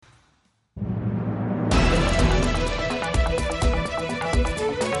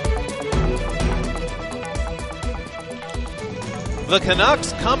The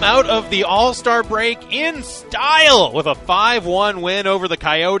Canucks come out of the All-Star break in style with a 5-1 win over the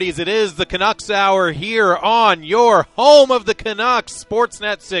Coyotes. It is the Canucks Hour here on your home of the Canucks,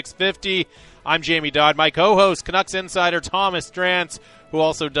 Sportsnet 650. I'm Jamie Dodd, my co-host, Canucks insider Thomas Drance, who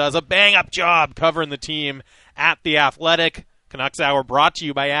also does a bang-up job covering the team at The Athletic. Canucks Hour brought to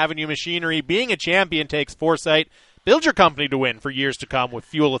you by Avenue Machinery. Being a champion takes foresight. Build your company to win for years to come with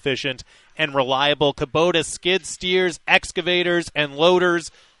fuel-efficient and reliable Kubota skid steers, excavators, and loaders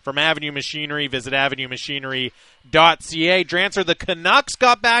from Avenue Machinery. Visit avenuemachinery.ca. Drancer, the Canucks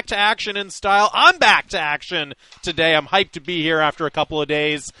got back to action in style. I'm back to action today. I'm hyped to be here after a couple of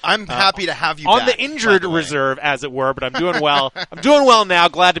days. I'm happy to have you on back, the injured reserve, as it were, but I'm doing well. I'm doing well now.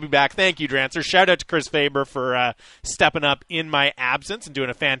 Glad to be back. Thank you, Drancer. Shout out to Chris Faber for stepping up in my absence and doing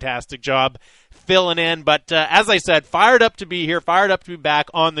a fantastic job filling in. But as I said, fired up to be here, fired up to be back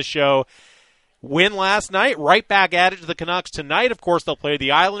on the show. Win last night, right back at it to the Canucks tonight. Of course, they'll play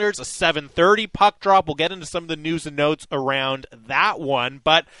the Islanders, a 7:30 puck drop. We'll get into some of the news and notes around that one.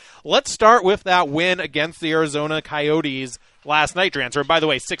 But let's start with that win against the Arizona Coyotes last night, Drancer. And by the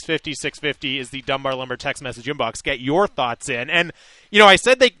way, 650 is the Dunbar Lumber text message inbox. Get your thoughts in. And, you know, I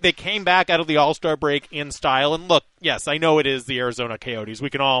said they came back out of the All-Star break in style. And look, yes, I know it is the Arizona Coyotes.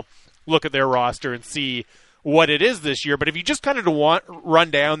 We can all look at their roster and see what it is this year. But if you just kind of run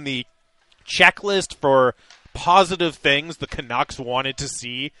down the checklist for positive things the Canucks wanted to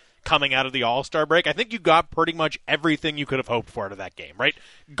see coming out of the All-Star break, I think you got pretty much everything you could have hoped for out of that game, right?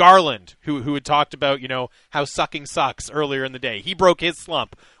 Garland, who had talked about, you know, how sucking sucks earlier in the day. He broke his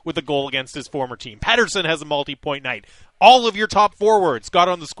slump with a goal against his former team. Pettersson has a multi-point night. All of your top forwards got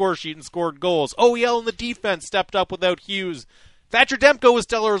on the score sheet and scored goals. OEL in the defense stepped up without Hughes. Thatcher Demko was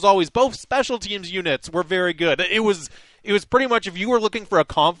stellar as always. Both special teams units were very good. It was pretty much, if you were looking for a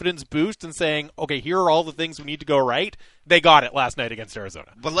confidence boost and saying, okay, here are all the things we need to go right, they got it last night against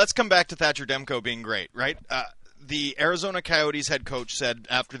Arizona. But let's come back to Thatcher Demko being great, right? The Arizona Coyotes head coach said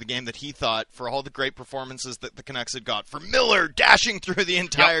after the game that he thought, for all the great performances that the Canucks had got, for Miller dashing through the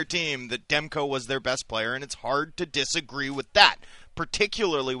entire team, that Demko was their best player, and it's hard to disagree with that,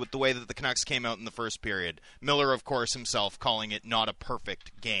 particularly with the way that the Canucks came out in the first period. Miller, of course, himself calling it not a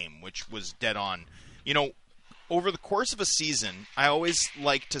perfect game, which was dead on. You know, over the course of a season, I always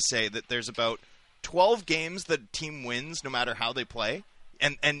like to say that there's about 12 games that a team wins no matter how they play.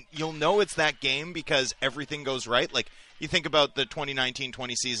 And you'll know it's that game because everything goes right. Like, you think about the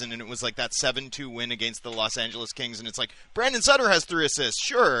 2019-20 season, and it was like that 7-2 win against the Los Angeles Kings, and it's like, Brandon Sutter has 3 assists.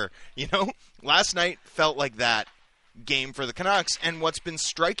 Sure. You know, last night felt like that game for the Canucks. And what's been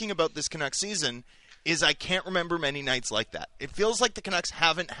striking about this Canucks season is I can't remember many nights like that. It feels like the Canucks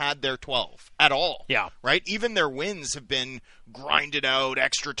haven't had their 12 at all. Yeah. Right? Even their wins have been grinded out,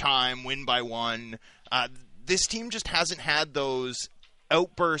 extra time, win by 1. This team just hasn't had those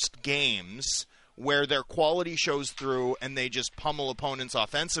outburst games where their quality shows through and they just pummel opponents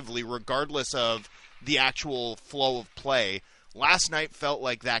offensively regardless of the actual flow of play. Last night felt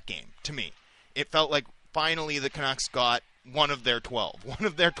like that game to me. It felt like finally the Canucks got one of their 12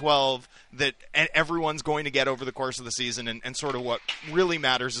 that everyone's going to get over the course of the season, and sort of what really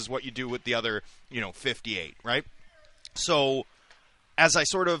matters is what you do with the other, 58, right? So as I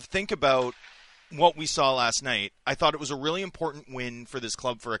sort of think about what we saw last night, I thought it was a really important win for this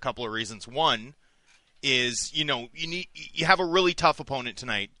club for a couple of reasons. One is, you have a really tough opponent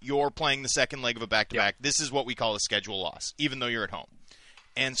tonight. You're playing the second leg of a back-to-back. Yep. This is what we call a schedule loss, even though you're at home.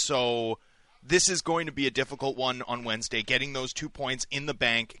 And so this is going to be a difficult one on Wednesday, getting those 2 points in the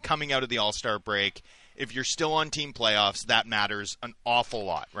bank, coming out of the All-Star break. If you're still on team playoffs, that matters an awful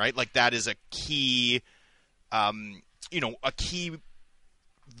lot, right? Like, that is a key, a key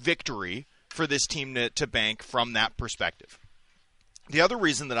victory for this team to bank from that perspective. The other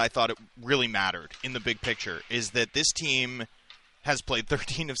reason that I thought it really mattered in the big picture is that this team has played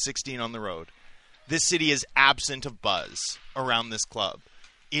 13 of 16 on the road. This city is absent of buzz around this club.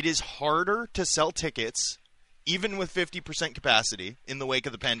 It is harder to sell tickets, even with 50% capacity, in the wake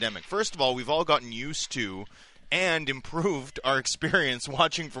of the pandemic. First of all, we've all gotten used to and improved our experience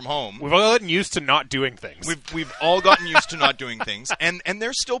watching from home. We've all gotten used to not doing things. We've all gotten used to not doing things. And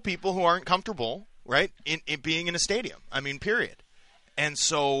there's still people who aren't comfortable, right, in being in a stadium. I mean, period. And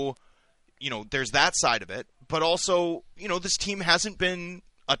so, there's that side of it. But also, this team hasn't been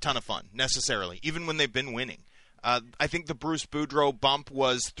a ton of fun, necessarily, even when they've been winning. I think the Bruce Boudreau bump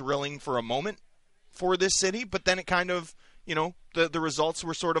was thrilling for a moment for this city, but then it kind of, the results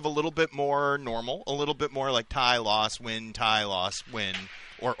were sort of a little bit more normal, a little bit more like tie, loss, win,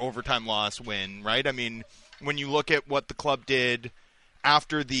 or overtime loss, win, right? I mean, when you look at what the club did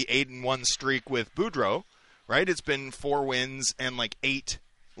after the 8-1 streak with Boudreau, right? It's been 4 wins and like 8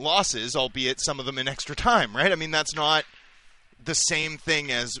 losses, albeit some of them in extra time, right? I mean, that's not the same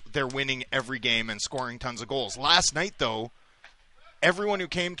thing as they're winning every game and scoring tons of goals. Last night, though, everyone who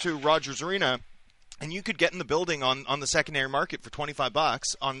came to Rogers Arena, and you could get in the building on the secondary market for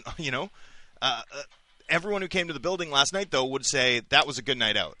 $25 on, everyone who came to the building last night, though, would say that was a good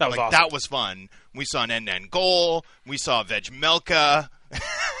night out. That was awesome. That was fun. We saw an end-to-end goal. We saw Vejmelka.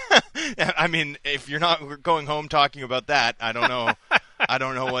 I mean, if you're not going home talking about that, I don't know. I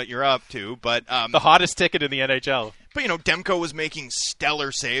don't know what you're up to, but the hottest ticket in the NHL. But Demko was making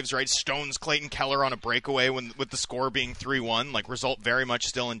stellar saves, right? Stones Clayton Keller on a breakaway with the score being 3-1, like result very much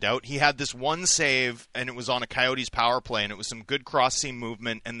still in doubt. He had this one save, and it was on a Coyotes power play, and it was some good cross seam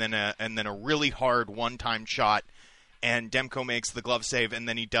movement, and then a really hard one-time shot, and Demko makes the glove save, and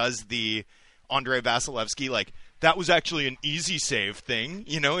then he does the Andrei Vasilevsky that was actually an easy save thing,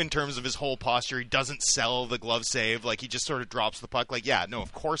 in terms of his whole posture. He doesn't sell the glove save. He just sort of drops the puck. Yeah, no,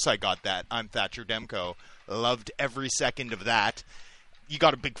 of course I got that. I'm Thatcher Demko. Loved every second of that. You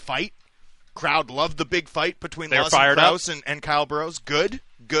got a big fight. Crowd loved the big fight between Lawson Krause and Kyle Burroughs. Good.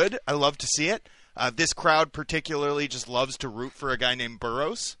 I love to see it. This crowd particularly just loves to root for a guy named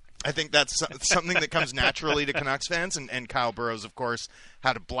Burroughs. I think that's something that comes naturally to Canucks fans, and Kyle Burroughs, of course,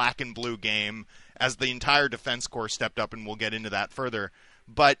 had a black and blue game as the entire defense corps stepped up, and we'll get into that further.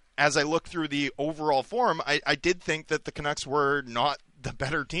 But as I look through the overall form, I did think that the Canucks were not the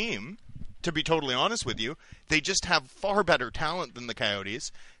better team, to be totally honest with you. They just have far better talent than the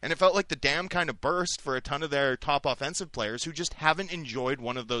Coyotes, and it felt like the dam kind of burst for a ton of their top offensive players who just haven't enjoyed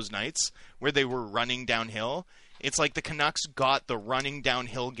one of those nights where they were running downhill. It's like the Canucks got the running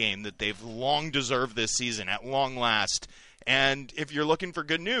downhill game that they've long deserved this season at long last. And if you're looking for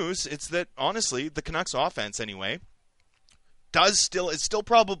good news, it's that, honestly, the Canucks offense, anyway, is still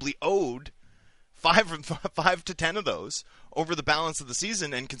probably owed 5 to 10 of those over the balance of the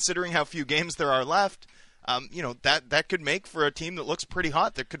season. And considering how few games there are left, that could make for a team that looks pretty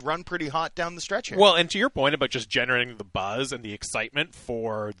hot, that could run pretty hot down the stretch here. Well, and to your point about just generating the buzz and the excitement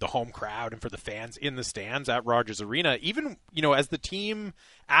for the home crowd and for the fans in the stands at Rogers Arena, even, as the team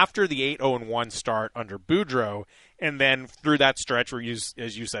after the 8-0-1 start under Boudreau, and then through that stretch where,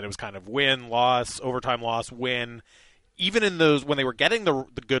 as you said, it was kind of win, loss, overtime loss, win. Even in those, when they were getting the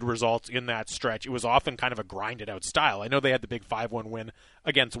good results in that stretch, it was often kind of a grinded out style. I know they had the big 5-1 win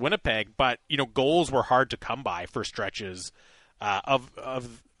against Winnipeg, but goals were hard to come by for stretches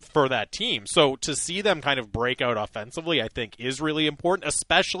for that team. So to see them kind of break out offensively, I think is really important,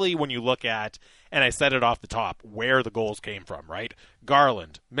 especially when you look at, and I said it off the top, where the goals came from, right?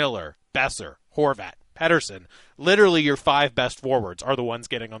 Garland, Miller, Besser, Horvat, Pettersson, literally your 5 best forwards are the ones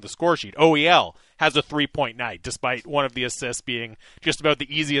getting on the score sheet. OEL has a 3-point night, despite one of the assists being just about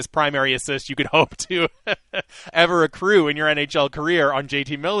the easiest primary assist you could hope to ever accrue in your NHL career on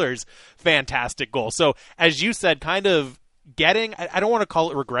JT Miller's fantastic goal. So, as you said, kind of getting, I don't want to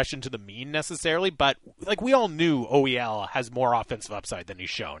call it regression to the mean necessarily, but we all knew OEL has more offensive upside than he's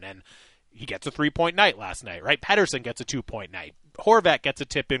shown, and he gets a 3-point night last night, right? Pettersson gets a 2-point night. Horvat gets a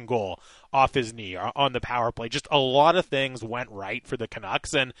tip-in goal off his knee on the power play. Just a lot of things went right for the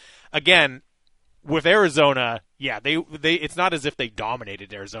Canucks. And, again, with Arizona, yeah, they it's not as if they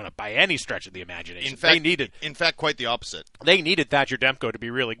dominated Arizona by any stretch of the imagination. In fact, quite the opposite. They needed Thatcher Demko to be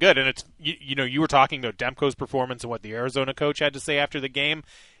really good. And it's you were talking about Demko's performance and what the Arizona coach had to say after the game.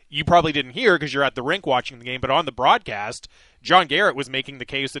 You probably didn't hear because you're at the rink watching the game, but on the broadcast, John Garrett was making the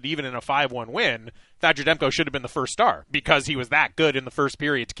case that even in a 5-1 win, Thatcher Demko should have been the first star because he was that good in the first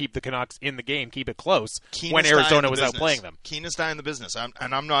period to keep the Canucks in the game, keep it close when Arizona was outplaying them. Keenest eye in the business, I'm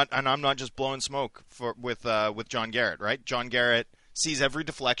not just blowing smoke with John Garrett, right? John Garrett sees every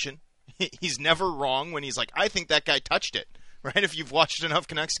deflection. He's never wrong when he's like, I think that guy touched it, right? If you've watched enough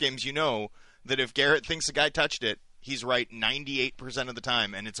Canucks games, you know that if Garrett thinks a guy touched it, he's right 98% of the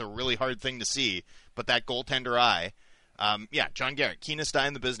time, and it's a really hard thing to see. But that goaltender eye, John Garrett, keenest eye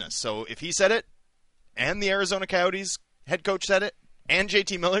in the business. So if he said it, and the Arizona Coyotes head coach said it, and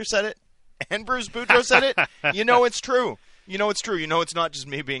JT Miller said it, and Bruce Boudreau said it, it's true. It's not just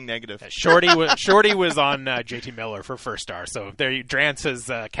me being negative. Shorty was on JT Miller for first star. So there, Drance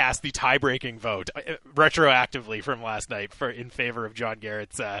has cast the tie-breaking vote retroactively from last night in favor of John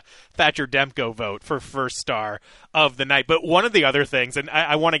Garrett's Thatcher Demko vote for first star of the night. But one of the other things, and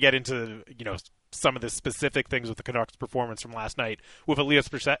I want to get into some of the specific things with the Canucks' performance from last night with Elias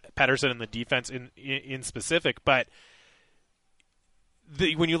Pettersson and the defense in specific, but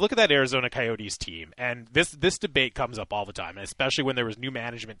when you look at that Arizona Coyotes team, and this debate comes up all the time, and especially when there was new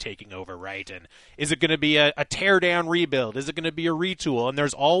management taking over, right? And is it going to be a tear-down rebuild? Is it going to be a retool? And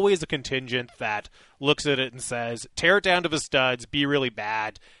there's always a contingent that looks at it and says, tear it down to the studs, be really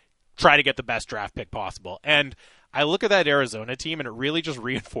bad, try to get the best draft pick possible. And I look at that Arizona team, and it really just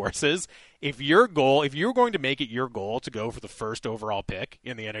reinforces if you're going to make it your goal to go for the first overall pick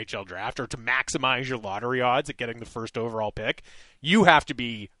in the NHL draft or to maximize your lottery odds at getting the first overall pick, you have to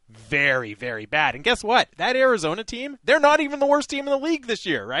be very, very bad. And guess what? That Arizona team, they're not even the worst team in the league this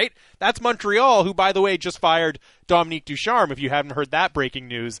year, right? That's Montreal, who, by the way, just fired Dominique Ducharme, if you haven't heard that breaking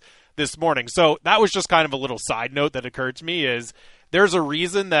news this morning. So that was just kind of a little side note that occurred to me is there's a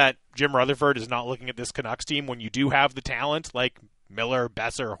reason that Jim Rutherford is not looking at this Canucks team when you do have the talent like Miller,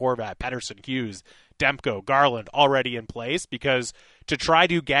 Besser, Horvat, Pettersson, Hughes, Demko, Garland already in place, because to try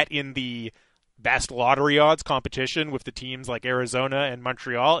to get in the best lottery odds competition with the teams like Arizona and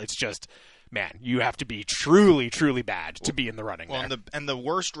Montreal, it's just, man, you have to be truly, truly bad to be in the running there. And the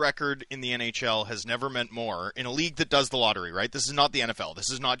worst record in the NHL has never meant more in a league that does the lottery, right? This is not the NFL.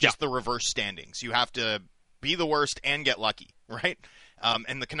 This is not just the reverse standings. You have to be the worst and get lucky, right?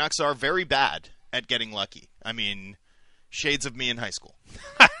 And the Canucks are very bad at getting lucky. I mean, shades of me in high school.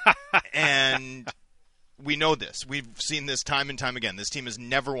 And we know this. We've seen this time and time again. This team has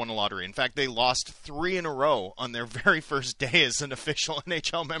never won a lottery. In fact, they lost 3 in a row on their very first day as an official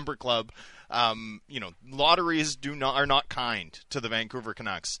NHL member club. Lotteries are not kind to the Vancouver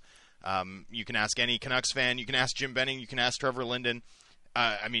Canucks. You can ask any Canucks fan. You can ask Jim Benning. You can ask Trevor Linden.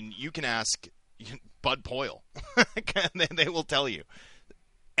 You can ask Bud Poyle. They will tell you.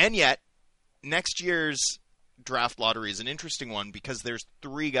 And yet, next year's draft lottery is an interesting one because there's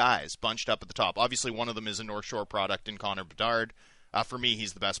 3 guys bunched up at the top. Obviously, one of them is a North Shore product in Connor Bedard. For me,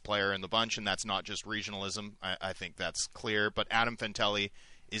 he's the best player in the bunch, and that's not just regionalism. I think that's clear. But Adam Fantilli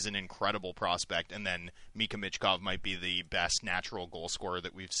is an incredible prospect, and then Mika Michkov might be the best natural goal scorer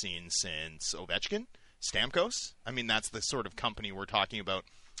that we've seen since Ovechkin, Stamkos. I mean, that's the sort of company we're talking about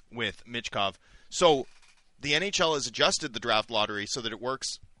with Michkov. So the NHL has adjusted the draft lottery so that it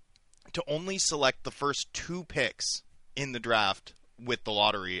works to only select the first 2 picks in the draft with the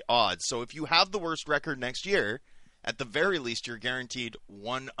lottery odds. So if you have the worst record next year, at the very least you're guaranteed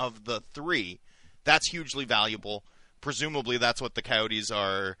one of the 3. That's hugely valuable. Presumably that's what the Coyotes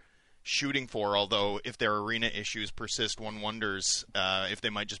are shooting for, although if their arena issues persist, one wonders if they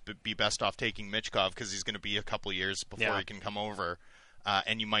might just be best off taking Michkov because he's going to be a couple of years before he can come over,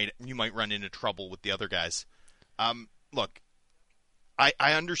 and you might run into trouble with the other guys. Look,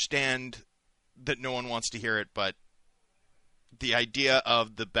 I understand that no one wants to hear it, but the idea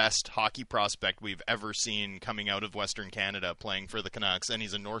of the best hockey prospect we've ever seen coming out of Western Canada playing for the Canucks, and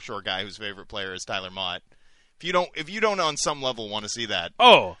he's a North Shore guy whose favorite player is Tyler Mott. If you don't on some level want to see that.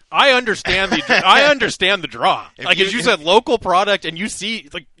 Oh, I understand the draw. As you said, local product, and you see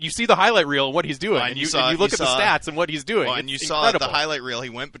the highlight reel and what he's doing, and you look at the stats and what he's doing. Well, and you saw the highlight reel.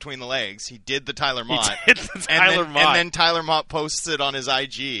 He went between the legs. He did the Tyler Mott. And then Tyler Mott posts it on his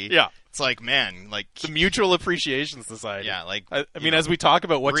IG. Yeah. It's like, man, like the Mutual Appreciation Society. Yeah, like as we talk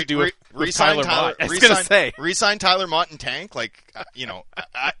about what to do with Tyler Mott, I was going to say, re-sign Tyler Mott and tank.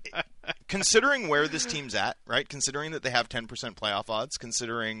 Considering where this team's at, right? Considering that they have 10% playoff odds,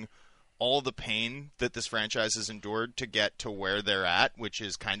 considering all the pain that this franchise has endured to get to where they're at, which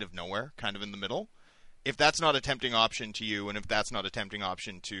is kind of nowhere, kind of in the middle. If that's not a tempting option to you, and if that's not a tempting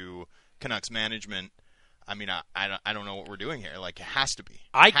option to Canucks management, I mean, I don't know what we're doing here. Like, it has to be.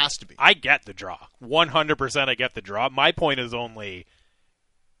 It has to be. I get the draw. 100% I get the draw. My point is only,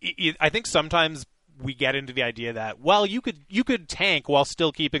 I think sometimes we get into the idea that, well, you could tank while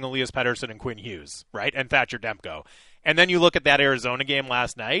still keeping Elias Pettersson and Quinn Hughes, right? And Thatcher Demko. And then you look at that Arizona game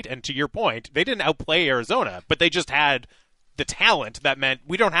last night, and to your point, they didn't outplay Arizona, but they just had the talent that meant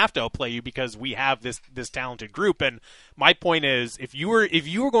we don't have to outplay you because we have this talented group. And my point is, if you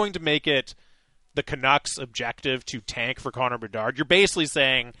were going to make it the Canucks' objective to tank for Connor Bedard, you're basically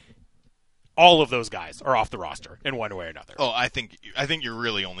saying all of those guys are off the roster in one way or another. Oh, I think you're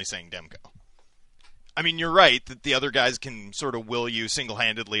really only saying Demko. I mean, you're right that the other guys can sort of will you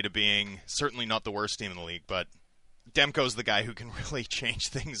single-handedly to being certainly not the worst team in the league, but Demko's the guy who can really change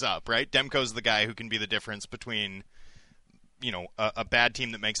things up, right? Demko's the guy who can be the difference between, a bad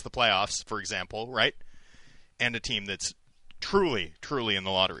team that makes the playoffs, for example, right? And a team that's truly, truly in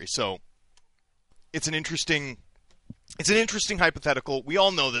the lottery. So it's an interesting hypothetical. We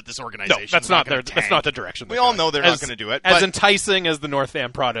all know that this organization that's not the direction. We all know they're not going to do it. As enticing as the North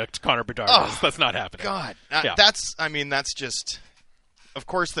Van product Connor Bedard is, that's not happening. God, that's just. Of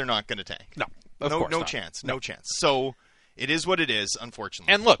course, they're not going to tank. No, of course no not. chance, no chance. So it is what it is,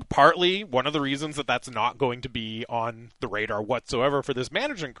 unfortunately. And look, partly one of the reasons that that's not going to be on the radar whatsoever for this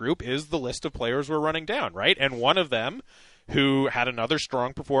management group is the list of players we're running down, right? And one of them, who had another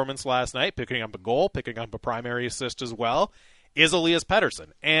strong performance last night, picking up a goal, picking up a primary assist as well, is Elias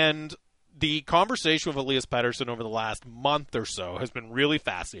Pettersson. And the conversation with Elias Pettersson over the last month or so has been really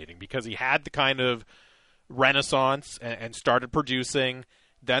fascinating because he had the kind of renaissance and started producing.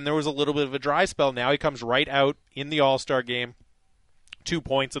 Then there was a little bit of a dry spell. Now he comes right out in the All-Star game, 2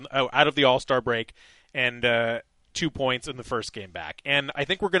 points out of the All-Star break, and 2 points in the first game back. And I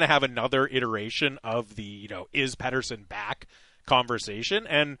think we're going to have another iteration of the, is Pettersson back conversation.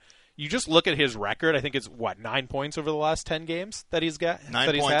 And you just look at his record. I think it's, 9 points over the last 10 games that he's got?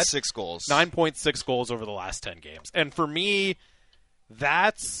 9.6 goals. 9.6 goals over the last 10 games. And for me,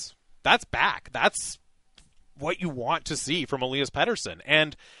 that's back. That's what you want to see from Elias Pettersson.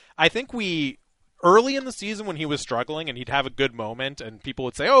 And I think early in the season when he was struggling and he'd have a good moment and people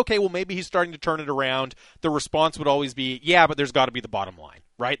would say, oh, okay, well, maybe he's starting to turn it around. The response would always be, yeah, but there's got to be the bottom line,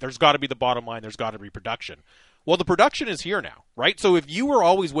 right? There's got to be the bottom line. There's got to be production. Well, the production is here now, right? So if you were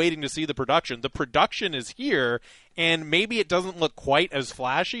always waiting to see the production is here, and maybe it doesn't look quite as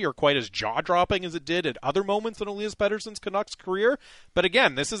flashy or quite as jaw-dropping as it did at other moments in Elias Pettersson's Canucks career. But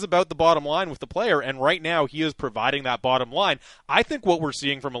again, this is about the bottom line with the player, and right now he is providing that bottom line. I think what we're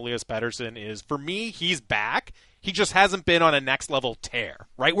seeing from Elias Pettersson is, for me, he's back. He just hasn't been on a next-level tear,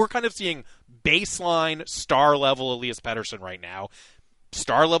 right? We're kind of seeing baseline, star-level Elias Pettersson right now.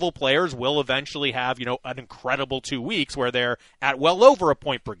 Star-level players will eventually have, an incredible 2 weeks where they're at well over a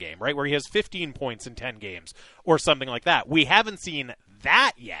point per game, right? Where he has 15 points in 10 games or something like that. We haven't seen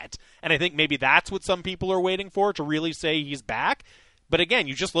that yet, and I think maybe that's what some people are waiting for to really say he's back. But again,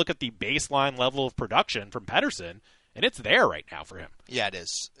 you just look at the baseline level of production from Pettersson, and it's there right now for him. Yeah, it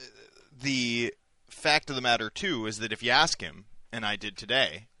is. The fact of the matter, too, is that if you ask him, and I did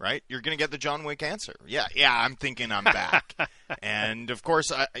today, right? You're going to get the John Wick answer. Yeah, I'm thinking I'm back. And, of course,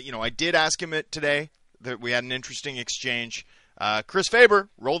 I did ask him it today. That we had an interesting exchange. Chris Faber,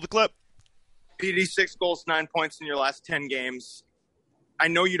 roll the clip. PD, 6 goals, 9 points in your last 10 games. I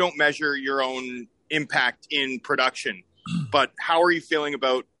know you don't measure your own impact in production, but how are you feeling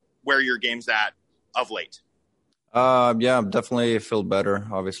about where your game's at of late? Yeah, definitely feel better,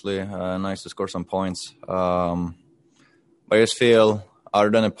 obviously. Nice to score some points. I just feel, other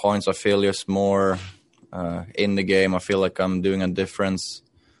than the points, I feel just more in the game. I feel like I'm doing a difference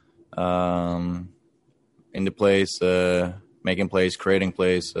in the plays, making plays, creating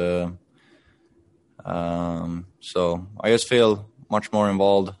plays. So I just feel much more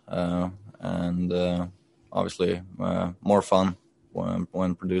involved and obviously more fun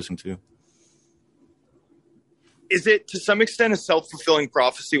when producing too. Is it to some extent a self-fulfilling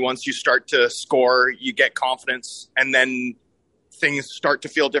prophecy? Once you start to score, you get confidence, and then things start to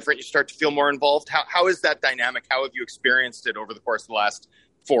feel different. You start to feel more involved. How is that dynamic? How have you experienced it over the course of the last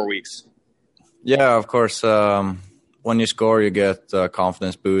 4 weeks? Yeah, of course. When you score, you get a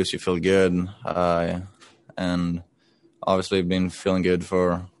confidence boost. You feel good. And obviously been feeling good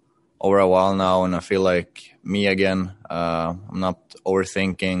for over a while now, and I feel like me again. I'm not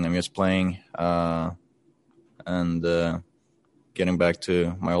overthinking. I'm just playing and getting back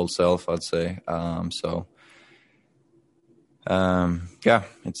to my old self, I'd say. Yeah,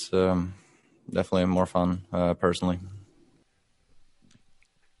 it's definitely more fun personally.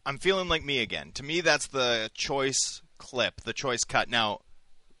 I'm feeling like me again. To me, that's the choice clip, the choice cut. Now,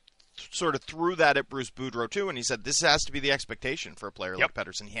 sort of threw that at Bruce Boudreau too, and he said this has to be the expectation for a player like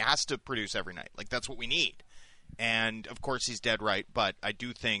Pettersson. He has to produce every night. Like, that's what we need. And, of course, he's dead right, but I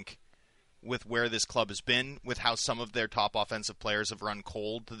do think with where this club has been, with how some of their top offensive players have run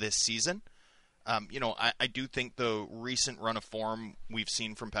cold this season, I do think the recent run of form we've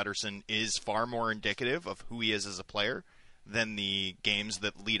seen from Pettersson is far more indicative of who he is as a player than the games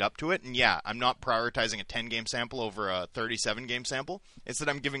that lead up to it. And yeah, I'm not prioritizing a 10-game sample over a 37-game sample. It's that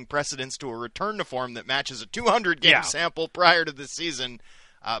I'm giving precedence to a return to form that matches a 200-game sample prior to this season.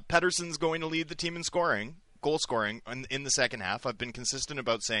 Pettersson's going to lead the team in scoring, goal scoring, in the second half. I've been consistent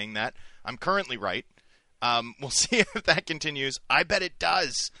about saying that. I'm currently right. We'll see if that continues. I bet it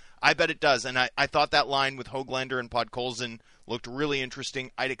does. And I thought that line with Höglander and Podkolzin looked really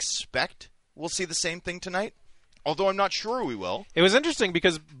interesting. I'd expect we'll see the same thing tonight, although I'm not sure we will. It was interesting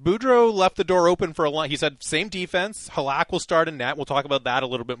because Boudreau left the door open for a line. He said same defense. Halak will start in net. We'll talk about that a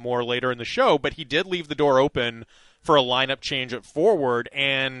little bit more later in the show, but he did leave the door open for a lineup change at forward.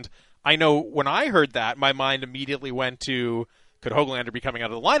 And I know when I heard that, my mind immediately went to, could Höglander be coming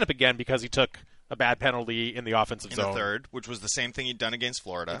out of the lineup again because he took a bad penalty in the offensive zone. In the third, which was the same thing he'd done against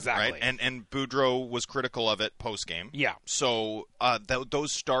Florida. Exactly. Right? And Boudreau was critical of it post-game. Yeah. So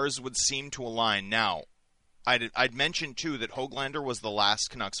those stars would seem to align. Now, I'd mentioned, too, that Höglander was the last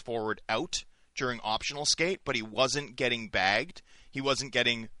Canucks forward out during optional skate, but he wasn't getting bagged. He wasn't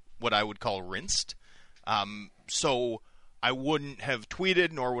getting what I would call rinsed. So I wouldn't have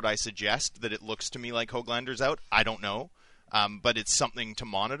tweeted, nor would I suggest that it looks to me like Höglander's out. I don't know. But it's something to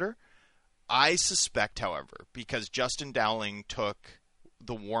monitor. I suspect, however, because Justin Dowling took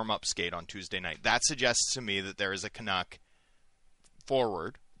the warm-up skate on Tuesday night, that suggests to me that there is a Canuck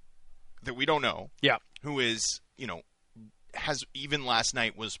forward that we don't know, who is, has even last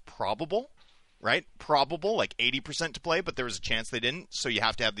night was probable, right? Probable, like 80% to play, but there was a chance they didn't, so you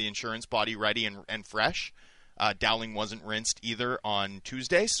have to have the insurance body ready and fresh. Dowling wasn't rinsed either on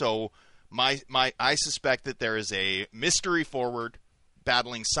Tuesday, so I suspect that there is a mystery forward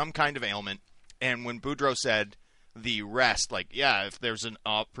battling some kind of ailment, and when Boudreau said the rest, if there's an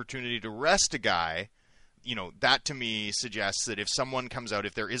opportunity to rest a guy, that to me suggests that if someone comes out,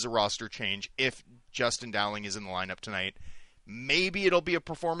 if there is a roster change, if Justin Dowling is in the lineup tonight, maybe it'll be a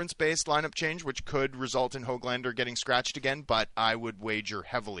performance-based lineup change, which could result in Höglander getting scratched again, but I would wager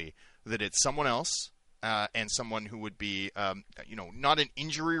heavily that it's someone else, and someone who would be, not an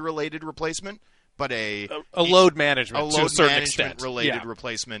injury-related replacement, but a load management to a certain extent related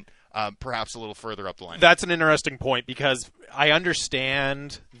replacement, perhaps a little further up the line. That's an interesting point because I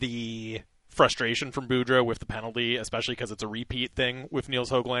understand the frustration from Boudreau with the penalty, especially because it's a repeat thing with Nils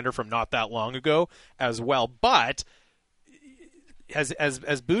Höglander from not that long ago as well. But as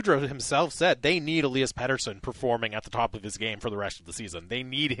Boudreau himself said, they need Elias Pettersson performing at the top of his game for the rest of the season. They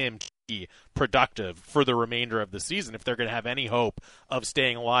need him to be productive for the remainder of the season if they're going to have any hope of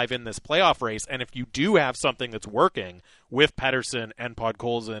staying alive in this playoff race. And if you do have something that's working with Pettersson and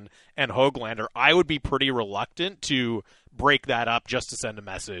Podkolzin and Höglander, I would be pretty reluctant to break that up just to send a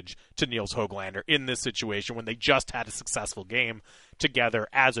message to Nils Höglander in this situation when they just had a successful game together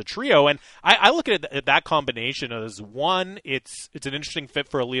as a trio. And I look at that combination as, one, it's an interesting fit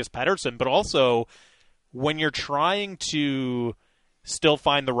for Elias Pettersson, but also when you're trying to still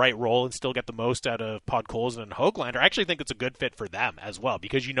find the right role and still get the most out of Podkolzin and Höglander, I actually think it's a good fit for them as well,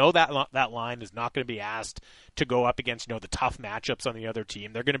 because that line is not going to be asked to go up against the tough matchups on the other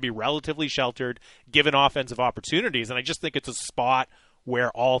team. They're going to be relatively sheltered, given offensive opportunities, and I just think it's a spot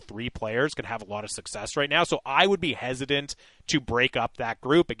where all three players can have a lot of success right now. So I would be hesitant to break up that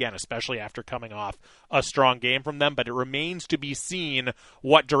group, again, especially after coming off a strong game from them. But it remains to be seen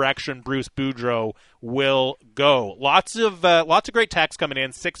what direction Bruce Boudreau will go. Lots of great texts coming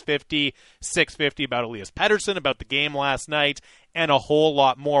in, 650 about Elias Pettersson, about the game last night, and a whole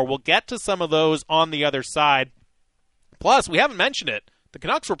lot more. We'll get to some of those on the other side. Plus, we haven't mentioned it. The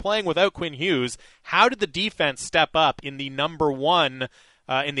Canucks were playing without Quinn Hughes. How did the defense step up in the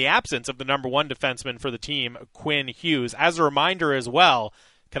in the absence of the number one defenseman for the team, Quinn Hughes? As a reminder as well,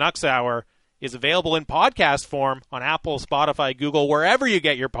 Canucks Hour is available in podcast form on Apple, Spotify, Google, wherever you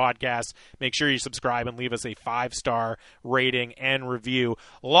get your podcasts. Make sure you subscribe and leave us a 5-star rating and review.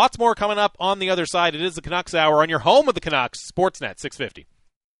 Lots more coming up on the other side. It is the Canucks Hour on your home of the Canucks, Sportsnet 650.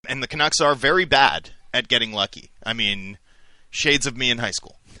 And the Canucks are very bad at getting lucky. I mean, shades of me in high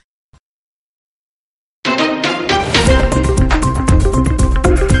school.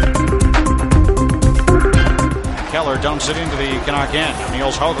 Keller dumps it into the Canuck end.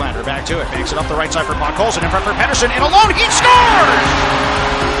 Nils Höglander back to it. Makes it up the right side for Podkolzin. In front for Pettersson. And alone, he scores!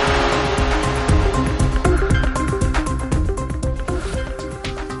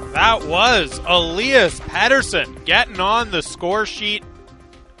 That was Elias Pettersson getting on the score sheet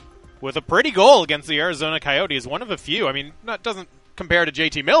with a pretty goal against the Arizona Coyotes. One of a few. I mean, that doesn't compare to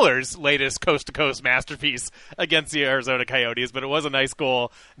JT Miller's latest coast-to-coast masterpiece against the Arizona Coyotes, but it was a nice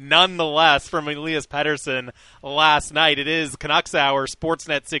goal nonetheless from Elias Pettersson last night. It is Canucks Hour,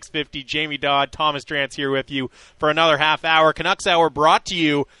 Sportsnet 650. Jamie Dodd, Thomas Drance here with you for another half hour. Canucks Hour brought to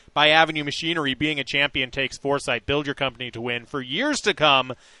you by Avenue Machinery. Being a champion takes foresight. Build your company to win for years to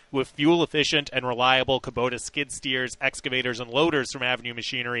come with fuel-efficient and reliable Kubota skid steers, excavators, and loaders from Avenue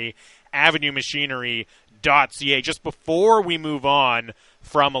Machinery. AvenueMachinery.ca. Just before we move on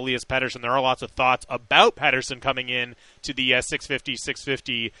from Elias Pettersson, there are lots of thoughts about Pettersson coming in to the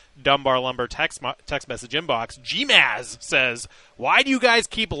 650 Dunbar Lumber text message inbox. GMAZ says, why do you guys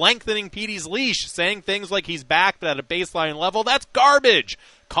keep lengthening Petey's leash, saying things like he's back but at a baseline level? That's garbage.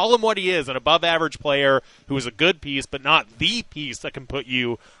 Call him what he is, an above-average player who is a good piece, but not the piece that can put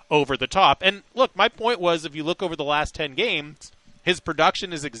you over the top. And look, my point was, if you look over the last 10 games, his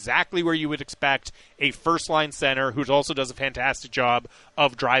production is exactly where you would expect a first-line center who also does a fantastic job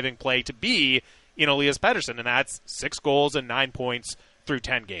of driving play to be. in Elias Pettersson, and that's 6 goals and 9 points through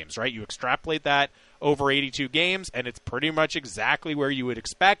 10 games, right? You extrapolate that over 82 games, and it's pretty much exactly where you would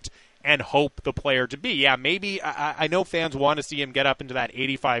expect and hope the player to be. Yeah, maybe I know fans want to see him get up into that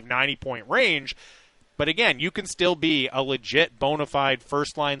 85, 90-point range, but again, you can still be a legit bona fide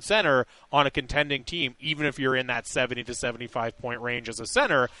first-line center on a contending team, even if you're in that 70 to 75-point range as a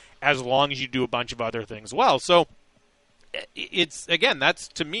center, as long as you do a bunch of other things well. So it's, again, that's,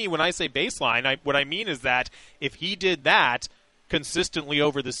 to me, when I say baseline, what I mean is that if he did that consistently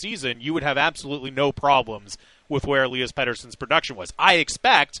over the season, you would have absolutely no problems with where Elias Pettersson's production was. I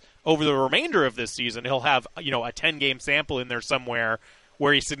expect over the remainder of this season, he'll have, a 10-game sample in there somewhere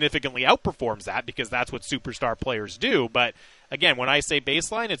where he significantly outperforms that, because that's what superstar players do. But again, when I say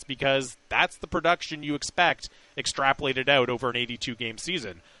baseline, it's because that's the production you expect extrapolated out over an 82-game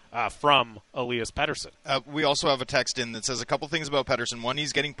season from Elias Pettersson. We also have a text in that says a couple things about Pettersson. One,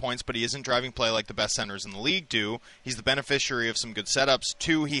 he's getting points, but he isn't driving play like the best centers in the league do. He's the beneficiary of some good setups.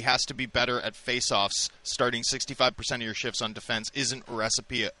 2, he has to be better at faceoffs. Starting 65% of your shifts on defense isn't a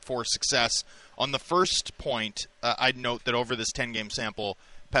recipe for success. On the first point, I'd note that over this 10-game sample,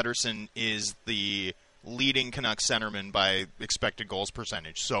 Pettersson is the leading Canucks centerman by expected goals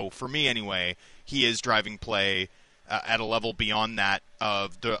percentage. So for me anyway, he is driving play at a level beyond that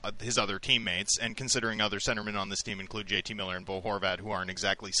of his other teammates, and considering other centermen on this team include JT Miller and Bo Horvat, who aren't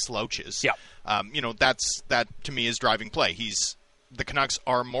exactly slouches. Yeah. That to me is driving play. The Canucks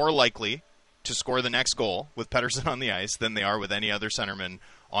are more likely to score the next goal with Pettersson on the ice than they are with any other centerman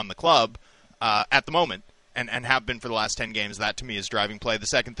on the club at the moment, and have been for the last 10 games. That to me is driving play. The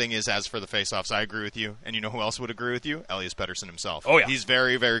second thing is, as for the faceoffs, I agree with you, and you know who else would agree with you? Elias Pettersson himself. Oh yeah, he's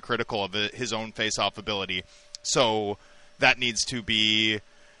very, very critical of his own faceoff ability. So that needs to be,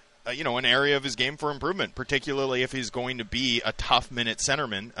 an area of his game for improvement, particularly if he's going to be a tough-minute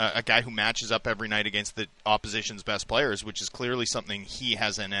centerman, a guy who matches up every night against the opposition's best players, which is clearly something he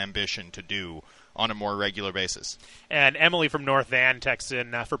has an ambition to do on a more regular basis. And Emily from North Van texts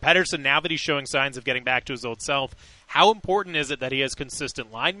in, for Pettersson, now that he's showing signs of getting back to his old self, how important is it that he has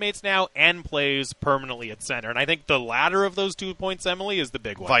consistent line mates now and plays permanently at center? And I think the latter of those 2 points, Emily, is the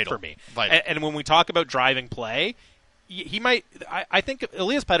big one Vital. for me. Vital. And when we talk about driving play, he might. I think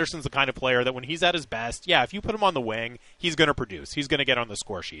Elias Pettersson's the kind of player that when he's at his best, if you put him on the wing, he's going to produce. He's going to get on the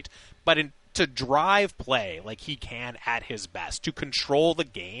score sheet. But to drive play like he can at his best, to control the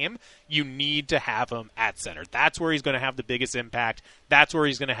game, you need to have him at center. That's where he's going to have the biggest impact. That's where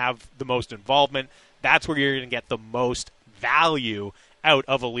he's going to have the most involvement. That's where you're going to get the most value out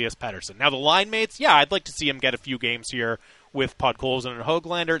of Elias Pettersson. Now, the line mates, I'd like to see him get a few games here with Podkolzin and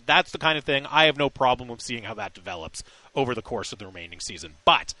Höglander. That's the kind of thing I have no problem with seeing how that develops over the course of the remaining season.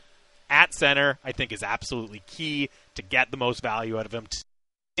 But at center, I think, is absolutely key to get the most value out of him,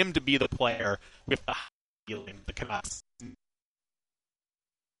 to be the player with the feeling the Canucks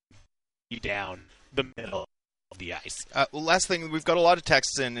down the middle of the ice. Last thing, we've got a lot of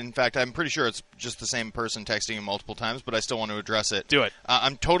texts in. In fact, I'm pretty sure it's just the same person texting him multiple times, but I still want to address it. Do it.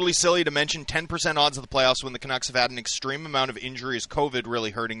 I'm totally silly to mention 10% odds of the playoffs when the Canucks have had an extreme amount of injuries, COVID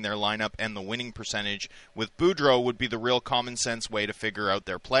really hurting their lineup, and the winning percentage with Boudreau would be the real common sense way to figure out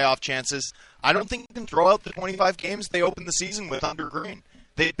their playoff chances. I don't think you can throw out the 25 games they opened the season with under Green.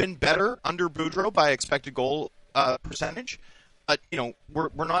 They've been better under Boudreau by expected goal percentage. We're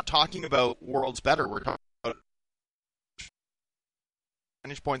not talking about worlds better. We're talking about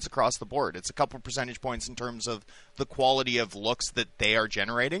percentage points across the board. It's a couple percentage points in terms of the quality of looks that they are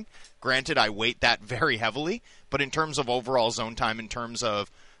generating. Granted, I weight that very heavily, but in terms of overall zone time, in terms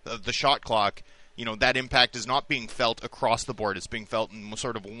of the shot clock, that impact is not being felt across the board. It's being felt in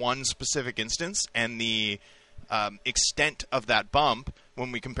sort of one specific instance, and the extent of that bump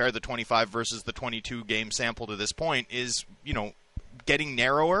when we compare the 25 versus the 22 game sample to this point is, getting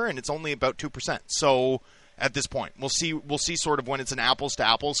narrower, and it's only about 2%. So at this point, we'll see sort of when it's an apples to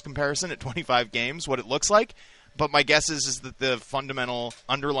apples comparison at 25 games what it looks like. But my guess is that the fundamental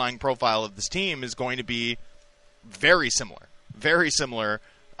underlying profile of this team is going to be very similar,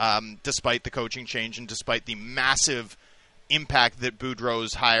 despite the coaching change and despite the massive impact that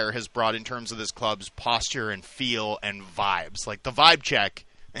Boudreau's hire has brought in terms of this club's posture and feel and vibes. Like, the vibe check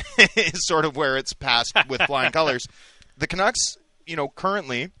is sort of where it's passed with flying colors. The Canucks,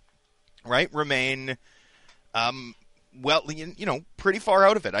 currently, right, remain, pretty far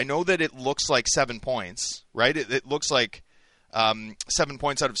out of it. I know that it looks like 7 points, right? It looks like 7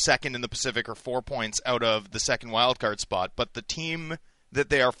 points out of second in the Pacific or 4 points out of the second wildcard spot, but the team that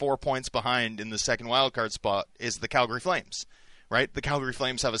they are 4 points behind in the second wildcard spot is the Calgary Flames, right? The Calgary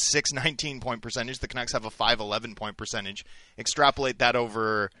Flames have a 619 point percentage. The Canucks have a 511 point percentage. Extrapolate that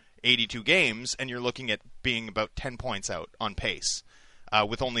over 82 games, and you're looking at being about 10 points out on pace,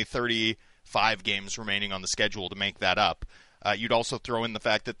 with only 35 games remaining on the schedule to make that up. You'd also throw in the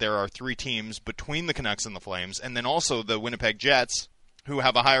fact that there are 3 teams between the Canucks and the Flames, and then also the Winnipeg Jets, who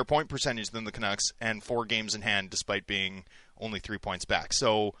have a higher point percentage than the Canucks and 4 games in hand despite being only 3 points back.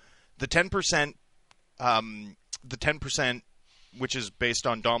 So the 10%, which is based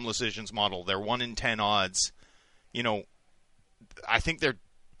on Dom Luszczyszyn's model, they're 1 in 10 odds. I think they're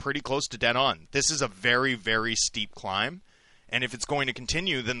pretty close to dead on. This is a very, very steep climb, and if it's going to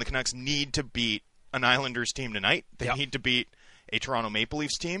continue, then the Canucks need to beat an Islanders team tonight. They need to beat a Toronto Maple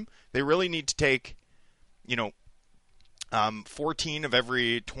Leafs team. They really need to take, 14 of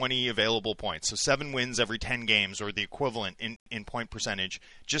every 20 available points. So 7 wins every 10 games, or the equivalent in point percentage,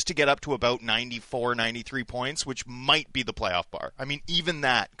 just to get up to about 94, 93 points, which might be the playoff bar. I mean, even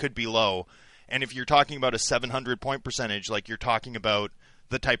that could be low. And if you're talking about a 700 point percentage, like you're talking about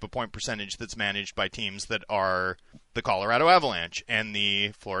the type of point percentage that's managed by teams that are the Colorado Avalanche and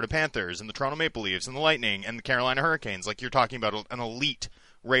the Florida Panthers and the Toronto Maple Leafs and the Lightning and the Carolina Hurricanes, like you're talking about an elite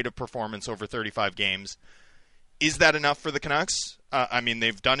rate of performance over 35 games. Is that enough for the Canucks?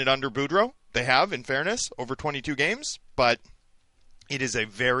 They've done it under Boudreau. They have, in fairness, over 22 games, but it is a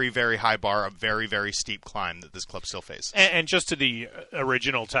very, very high bar, a very, very steep climb that this club still faces. And just to the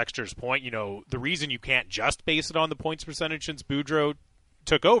original texter's point, the reason you can't just base it on the points percentage since Boudreau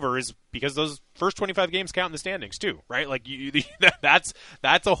took over is because those first 25 games count in the standings too, right? Like that's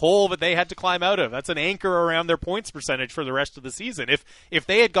a hole that they had to climb out of. That's an anchor around their points percentage for the rest of the season. If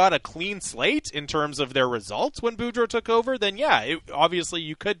they had got a clean slate in terms of their results when Boudreau took over, then obviously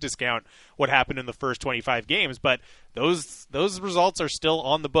you could discount what happened in the first 25 games, but those results are still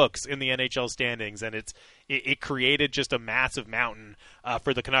on the books in the NHL standings, and it created just a massive mountain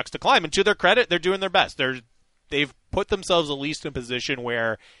for the Canucks to climb. And to their credit, they're doing their best. They've put themselves at least in a position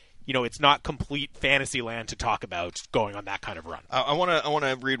where, it's not complete fantasy land to talk about going on that kind of run. I want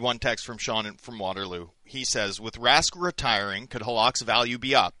to read one text from Sean from Waterloo. He says, with Rask retiring, could Halak's value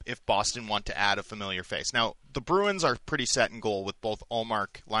be up if Boston want to add a familiar face? Now, the Bruins are pretty set in goal with both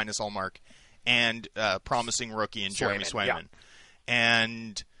Linus Ullmark, and promising rookie in Jeremy Swayman. Yeah.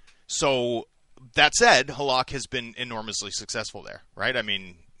 And so, that said, Halak has been enormously successful there, right? I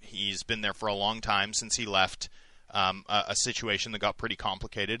mean, he's been there for a long time since he left a situation that got pretty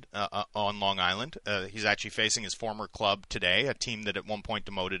complicated on Long Island. He's actually facing his former club today, a team that at one point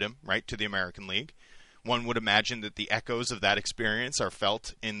demoted him, right, to the American League. One would imagine that the echoes of that experience are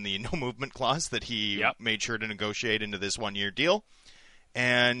felt in the no-movement clause that he made sure to negotiate into this one-year deal.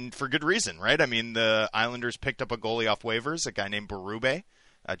 And for good reason, right? I mean, the Islanders picked up a goalie off waivers, a guy named Berube,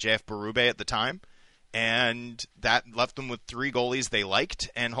 JF Berube at the time. And that left them with 3 goalies they liked,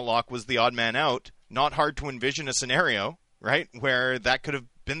 and Halak was the odd man out. Not hard to envision a scenario, right, where that could have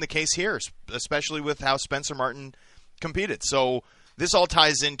been the case here, especially with how Spencer Martin competed. So this all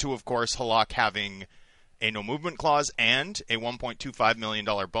ties into, of course, Halak having a no-movement clause and a $1.25 million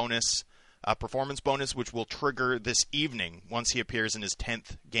bonus, performance bonus, which will trigger this evening once he appears in his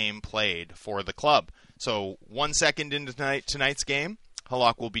 10th game played for the club. So 1 second into tonight's game,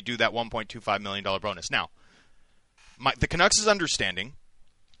 Halak will be due that $1.25 million bonus. Now, the Canucks' understanding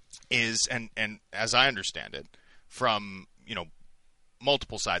is, and as I understand it, from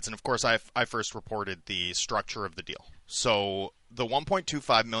multiple sides, and of course I first reported the structure of the deal. So the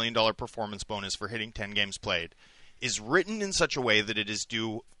 $1.25 million performance bonus for hitting 10 games played is written in such a way that it is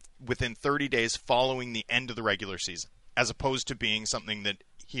due within 30 days following the end of the regular season, as opposed to being something that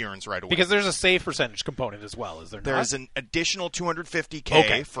he earns right away. Because there's a save percentage component as well, is there not? There is an additional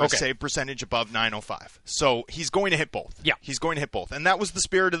 $250K for a save percentage above .905. So he's going to hit both. Yeah. He's going to hit both. And that was the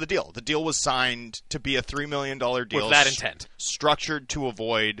spirit of the deal. The deal was signed to be a $3 million deal. With that intent. Structured to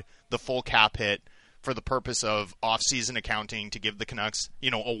avoid the full cap hit for the purpose of off-season accounting to give the Canucks,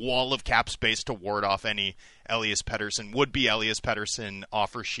 a wall of cap space to ward off any Elias Pettersson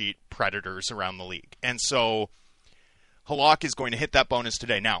offer sheet predators around the league. And so Halak is going to hit that bonus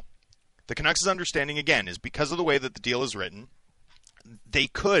today. Now, the Canucks' understanding, again, is because of the way that the deal is written, they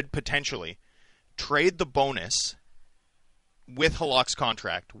could potentially trade the bonus with Halak's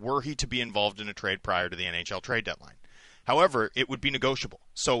contract were he to be involved in a trade prior to the NHL trade deadline. However, it would be negotiable.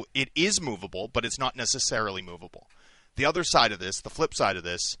 So it is movable, but it's not necessarily movable. The other side of this, the flip side of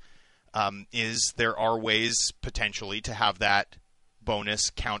this, is there are ways potentially to have that bonus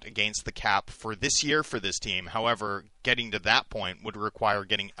count against the cap for this year for this team. However, getting to that point would require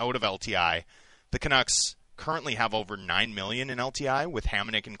getting out of LTI. The Canucks currently have over $9 million in LTI with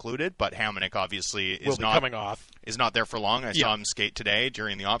Hamonic included, but Hamonic obviously is not there for long. I saw him skate today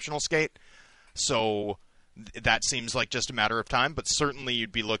during the optional skate. So that seems like just a matter of time. But certainly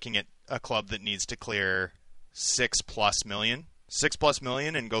you'd be looking at a club that needs to clear $6+ million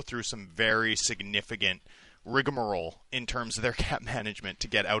and go through some very significant rigmarole in terms of their cap management to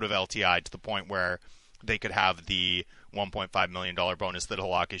get out of LTI to the point where they could have the $1.5 million bonus that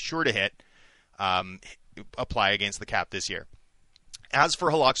Halak is sure to hit apply against the cap this year. As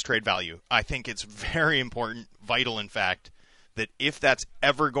for Halak's trade value, I think it's very important, vital in fact, that if that's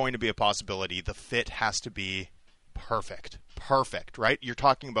ever going to be a possibility, the fit has to be perfect. Perfect, right? You're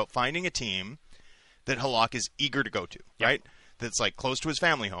talking about finding a team that Halak is eager to go to, right? That's like close to his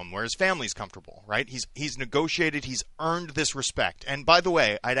family home, where his family's comfortable, right? He's negotiated, he's earned this respect. And by the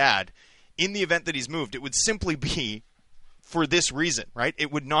way, I'd add, in the event that he's moved, it would simply be for this reason, right?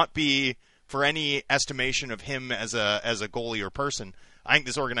 It would not be for any estimation of him as a goalie or person. I think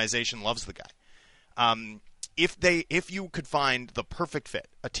this organization loves the guy. If you could find the perfect fit,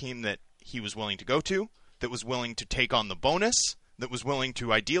 a team that he was willing to go to, that was willing to take on the bonus, that was willing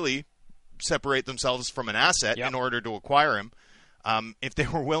to ideally separate themselves from an asset in order to acquire him, if they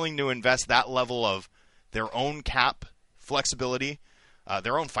were willing to invest that level of their own cap flexibility,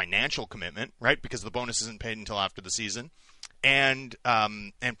 their own financial commitment, right? Because the bonus isn't paid until after the season, and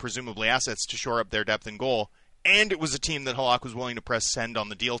presumably assets to shore up their depth in goal, and it was a team that Halak was willing to press send on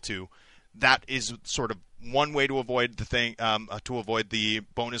the deal to. That is sort of one way to avoid the thing, to avoid the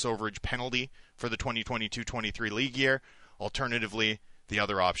bonus overage penalty for the 2022-23 league year. Alternatively, the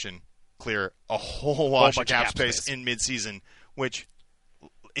other option, clear a whole wash of cap space in midseason, which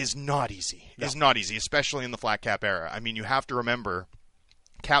is not easy. No. Is not easy, especially in the flat cap era. I mean, you have to remember,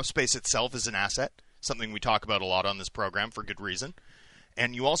 cap space itself is an asset, something we talk about a lot on this program for good reason.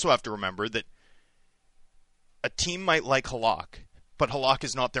 And you also have to remember that a team might like Halak, but Halak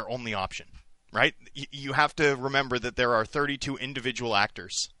is not their only option, right? You have to remember that there are 32 individual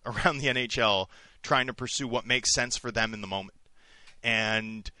actors around the NHL trying to pursue what makes sense for them in the moment.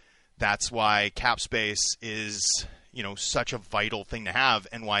 And that's why cap space is, such a vital thing to have,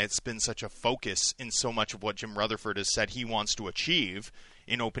 and why it's been such a focus in so much of what Jim Rutherford has said he wants to achieve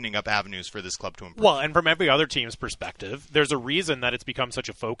in opening up avenues for this club to improve. Well, and from every other team's perspective, there's a reason that it's become such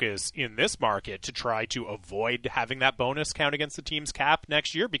a focus in this market to try to avoid having that bonus count against the team's cap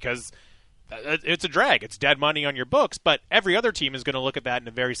next year, because it's a drag. It's dead money on your books, but every other team is going to look at that in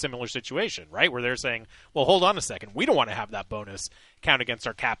a very similar situation, right? Where they're saying, well, hold on a second. We don't want to have that bonus count against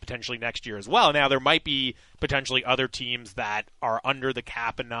our cap potentially next year as well. Now, there might be potentially other teams that are under the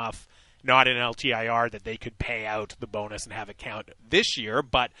cap enough, not in LTIR, that they could pay out the bonus and have it count this year.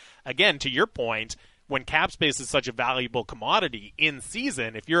 But again, to your point, when cap space is such a valuable commodity in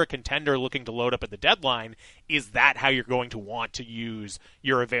season, if you're a contender looking to load up at the deadline, is that how you're going to want to use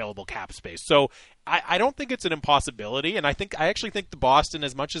your available cap space? So I don't think it's an impossibility, and I actually think the Boston,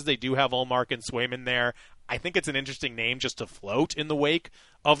 as much as they do have Ullmark and Swayman there, I think it's an interesting name just to float in the wake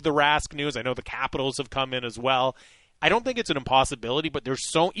of the Rask news. I know the Capitals have come in as well. I don't think it's an impossibility, but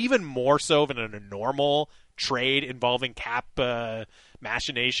there's even more so than in a normal trade involving cap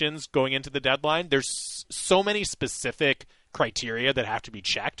machinations going into the deadline. There's so many specific criteria that have to be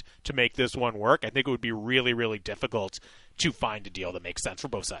checked to make this one work. I think it would be really, really difficult to find a deal that makes sense for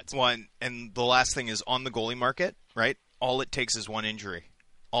both sides. Well, and the last thing is on the goalie market, right? All it takes is one injury.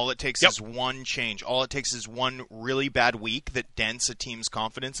 All it takes is one change. All it takes is one really bad week that dents a team's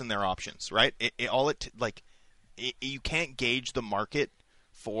confidence in their options, right? You can't gauge the market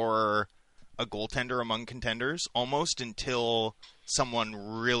for a goaltender among contenders almost until someone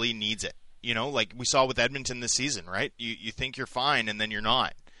really needs it. Like we saw with Edmonton this season, right? You think you're fine, and then you're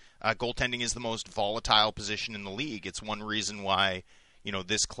not. Goaltending is the most volatile position in the league. It's one reason why,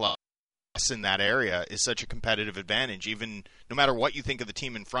 this club in that area is such a competitive advantage. Even no matter what you think of the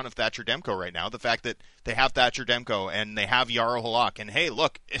team in front of Thatcher Demko right now, the fact that they have Thatcher Demko and they have Jaro Halak, and hey,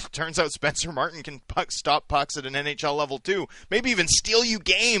 look, it turns out Spencer Martin can stop pucks at an NHL level too. Maybe even steal you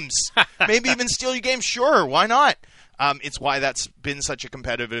games. Sure, why not? It's why that's been such a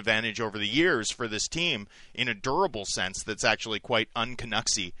competitive advantage over the years for this team in a durable sense that's actually quite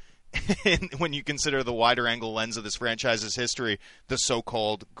un-Canucksy. When you consider the wider angle lens of this franchise's history, the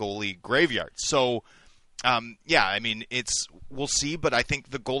so-called goalie graveyard. So, we'll see, but I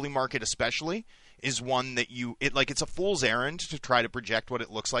think the goalie market especially is one that it's a fool's errand to try to project what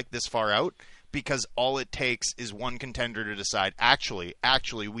it looks like this far out, because all it takes is one contender to decide, actually,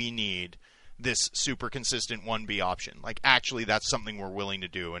 we need this super consistent 1B option. Actually, that's something we're willing to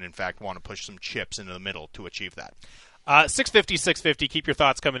do, and in fact want to push some chips into the middle to achieve that. 650. Keep your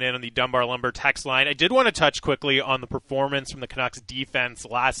thoughts coming in on the Dunbar Lumber text line. I did want to touch quickly on the performance from the Canucks defense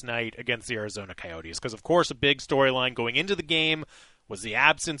last night against the Arizona Coyotes, because, of course, a big storyline going into the game was the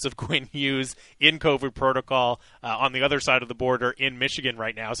absence of Quinn Hughes in COVID protocol on the other side of the border in Michigan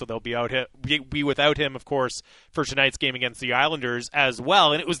right now. So they'll be without him, of course, for tonight's game against the Islanders as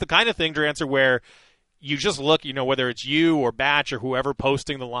well. And it was the kind of thing, Drancer, where you just look, whether it's you or Batch or whoever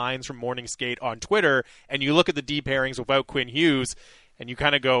posting the lines from Morning Skate on Twitter, and you look at the D pairings without Quinn Hughes, and you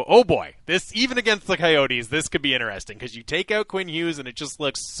kind of go, oh boy, this, even against the Coyotes, this could be interesting, because you take out Quinn Hughes and it just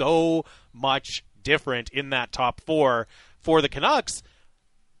looks so much different in that top four for the Canucks.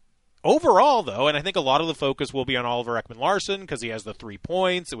 Overall, though, and I think a lot of the focus will be on Oliver Ekman-Larsson because he has the 3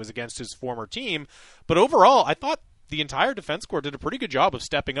 points. It was against his former team. But overall, I thought the entire defense corps did a pretty good job of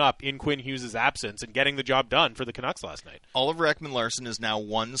stepping up in Quinn Hughes' absence and getting the job done for the Canucks last night. Oliver Ekman-Larsson is now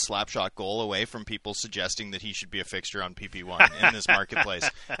one slapshot goal away from people suggesting that he should be a fixture on PP1 in this marketplace.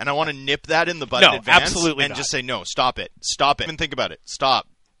 And I want to nip that in the bud in advance absolutely and not. Just say, no, stop it. Stop it. Even think about it. Stop.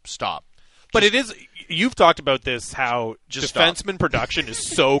 But it is, you've talked about this, how Just defenseman production is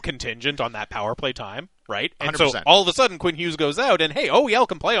so contingent on that power play time, right? And 100%. so all of a sudden Quinn Hughes goes out and, hey, OEL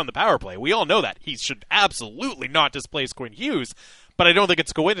can play on the power play. We all know that. He should absolutely not displace Quinn Hughes. But I don't think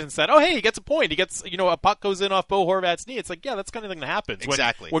it's a coincidence that, oh, hey, he gets a point. He gets, a puck goes in off Bo Horvat's knee. It's like, yeah, that's the kind of thing that happens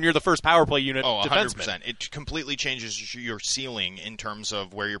Exactly. when you're the first power play unit Oh, 100%. defenseman. It completely changes your ceiling in terms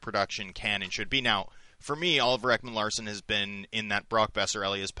of where your production can and should be. Now, for me, Oliver Ekman-Larsson has been in that Brock Besser,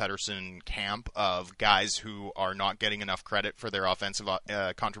 Elias Pettersson camp of guys who are not getting enough credit for their offensive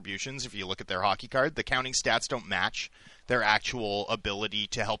contributions. If you look at their hockey card, the counting stats don't match their actual ability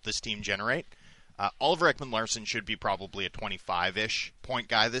to help this team generate. Oliver Ekman-Larsson should be probably a 25-ish point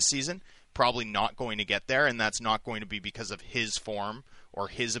guy this season. Probably not going to get there, and that's not going to be because of his form or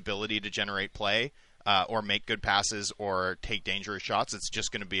his ability to generate play. Or make good passes or take dangerous shots. It's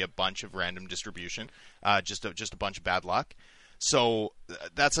just going to be a bunch of random distribution, just a bunch of bad luck. So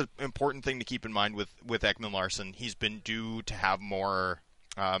that's an important thing to keep in mind with Ekman-Larsson. He's been due to have more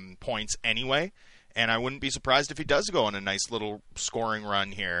points anyway, and I wouldn't be surprised if he does go on a nice little scoring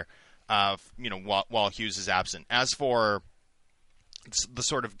run here, while Hughes is absent. As for the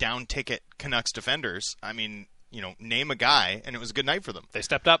sort of down-ticket Canucks defenders, I mean, name a guy, and it was a good night for them. They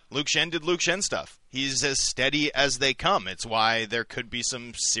stepped up. Luke Schenn did Luke Schenn stuff. He's as steady as they come. It's why there could be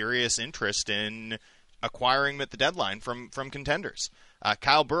some serious interest in acquiring him at the deadline from contenders.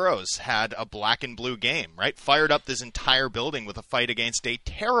 Kyle Burrows had a black and blue game, right? Fired up this entire building with a fight against a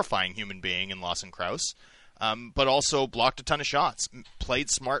terrifying human being in Lawson Krause, but also blocked a ton of shots, played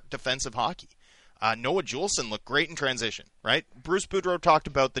smart defensive hockey. Noah Juleson looked great in transition, right? Bruce Boudreau talked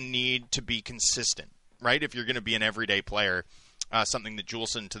about the need to be consistent, right? If you're going to be an everyday player, something that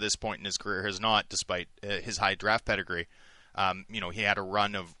Juleson to this point in his career has not, despite his high draft pedigree. He had a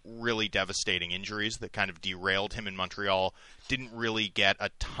run of really devastating injuries that kind of derailed him in Montreal. Didn't really get a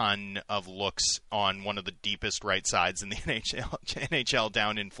ton of looks on one of the deepest right sides in the NHL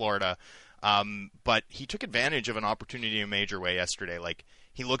down in Florida. But he took advantage of an opportunity in a major way yesterday. Like,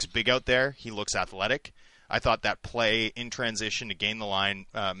 he looks big out there. He looks athletic. I thought that play in transition to gain the line,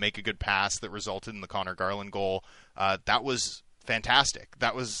 make a good pass that resulted in the Connor Garland goal, that was fantastic.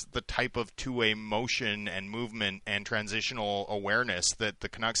 That was the type of two-way motion and movement and transitional awareness that the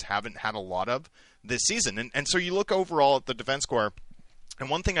Canucks haven't had a lot of this season. And so you look overall at the defense corps, and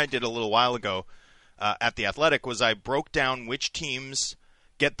one thing I did a little while ago at The Athletic was I broke down which teams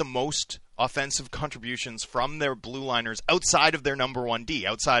get the most offensive contributions from their blue liners outside of their number one D,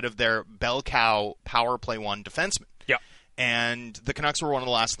 outside of their bell cow power play one defenseman. Yeah. And the Canucks were one of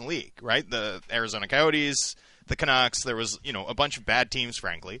the last in the league, right? The Arizona Coyotes, the Canucks, there was, a bunch of bad teams,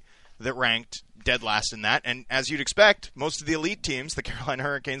 frankly, that ranked dead last in that. And as you'd expect, most of the elite teams, the Carolina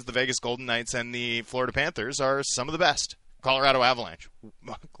Hurricanes, the Vegas Golden Knights, and the Florida Panthers are some of the best. Colorado Avalanche,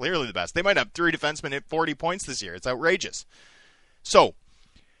 clearly the best. They might have 3 defensemen at 40 points this year. It's outrageous. So,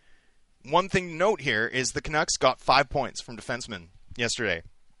 one thing to note here is the Canucks got 5 points from defensemen yesterday.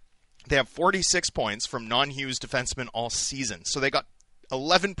 They have 46 points from non-Hughes defensemen all season. So they got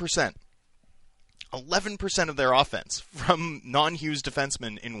 11%. 11% of their offense from non-Hughes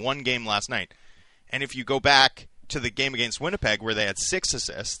defensemen in one game last night. And if you go back to the game against Winnipeg where they had 6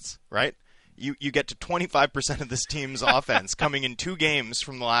 assists, right? You get to 25% of this team's offense coming in 2 games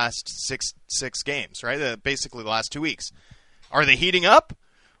from the last six games, right? Basically the last 2 weeks. Are they heating up?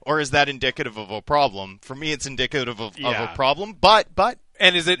 Or is that indicative of a problem? For me, it's indicative of a problem. But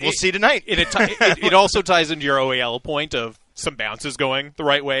and we'll see tonight. It also ties into your OEL point of some bounces going the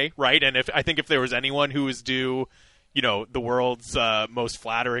right way, right? And I think if there was anyone who was due, the world's most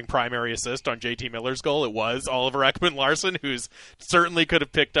flattering primary assist on JT Miller's goal, it was Oliver Ekman-Larsson, who's certainly could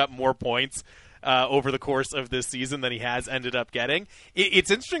have picked up more points over the course of this season than he has ended up getting.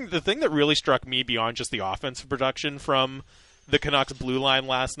 It's interesting. The thing that really struck me beyond just the offensive production from the Canucks blue line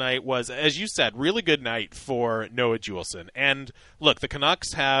last night was, as you said, really good night for Noah Juulsen. And look, the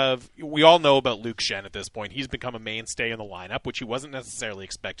Canucks we all know about Luke Schenn at this point. He's become a mainstay in the lineup, which he wasn't necessarily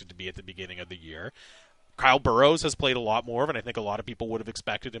expected to be at the beginning of the year. Kyle Burroughs has played a lot more, and I think a lot of people would have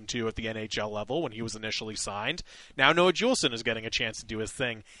expected him to at the NHL level when he was initially signed. Now Noah Juulsen is getting a chance to do his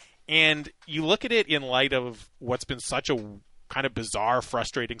thing. And you look at it in light of what's been such a kind of bizarre,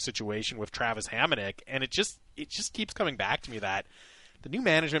 frustrating situation with Travis Hamonic, and it just keeps coming back to me that the new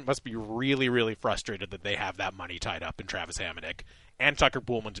management must be really, really frustrated that they have that money tied up in Travis Hamonic and Tucker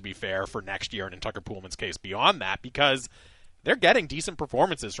Poolman, to be fair, for next year, and in Tucker Poolman's case beyond that, because they're getting decent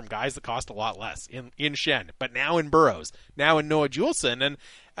performances from guys that cost a lot less in Schenn, but now in Burroughs, now in Noah Juulsen. And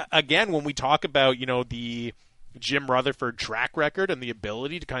again, when we talk about, the Jim Rutherford track record and the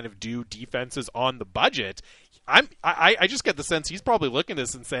ability to kind of do defenses on the budget, I just get the sense he's probably looking at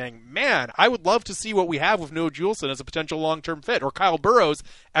this and saying, man, I would love to see what we have with Noah Juulsen as a potential long-term fit, or Kyle Burroughs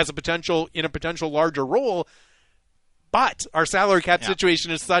as a potential larger role. But our salary cap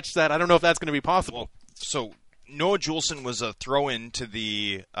situation is such that I don't know if that's going to be possible. So Noah Juulsen was a throw-in to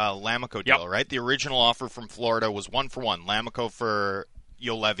the Lammikko deal, right? The original offer from Florida was 1-for-1, Lammikko for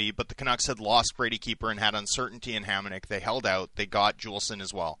Juolevi, but the Canucks had lost Brady Keeper and had uncertainty in Hamonic. They held out. They got Juulsen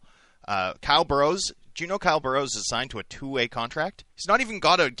as well. Kyle Burroughs, do you know Kyle Burroughs is signed to a 2-way contract? He's not even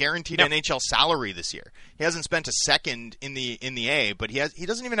got a guaranteed NHL salary this year. He hasn't spent a second in the A, but he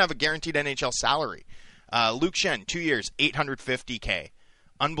doesn't even have a guaranteed NHL salary. Luke Schenn, 2 years, $850K.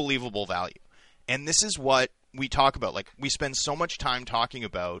 Unbelievable value. And this is what we talk about. Like, we spend so much time talking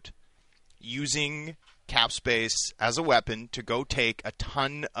about using cap space as a weapon to go make a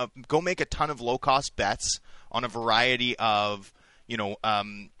ton of low-cost bets on a variety of,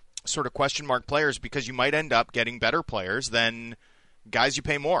 sort of question mark players, because you might end up getting better players than guys you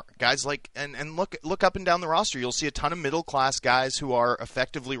pay more. Guys like, and look up and down the roster, you'll see a ton of middle-class guys who are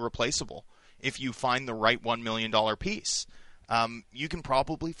effectively replaceable if you find the right $1 million piece. You can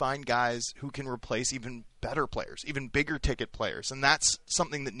probably find guys who can replace even better players, even bigger ticket players. And that's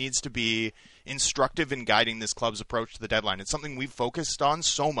something that needs to be instructive in guiding this club's approach to the deadline. It's something we've focused on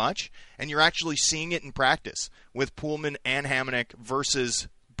so much, and you're actually seeing it in practice with Poolman and Hamonic versus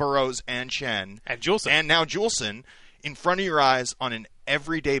Burroughs and Schenn. And Juulsen. And now Juulsen in front of your eyes on an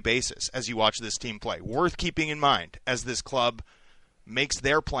everyday basis as you watch this team play. Worth keeping in mind as this club makes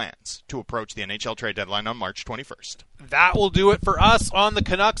their plans to approach the NHL trade deadline on March 21st. That will do it for us on the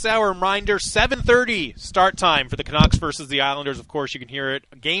Canucks Hour. Reminder, 7:30 start time for the Canucks versus the Islanders. Of course, you can hear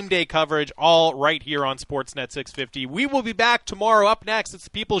it. Game day coverage all right here on Sportsnet 650. We will be back tomorrow. Up next, it's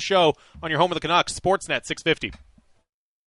the People's Show on your home of the Canucks, Sportsnet 650.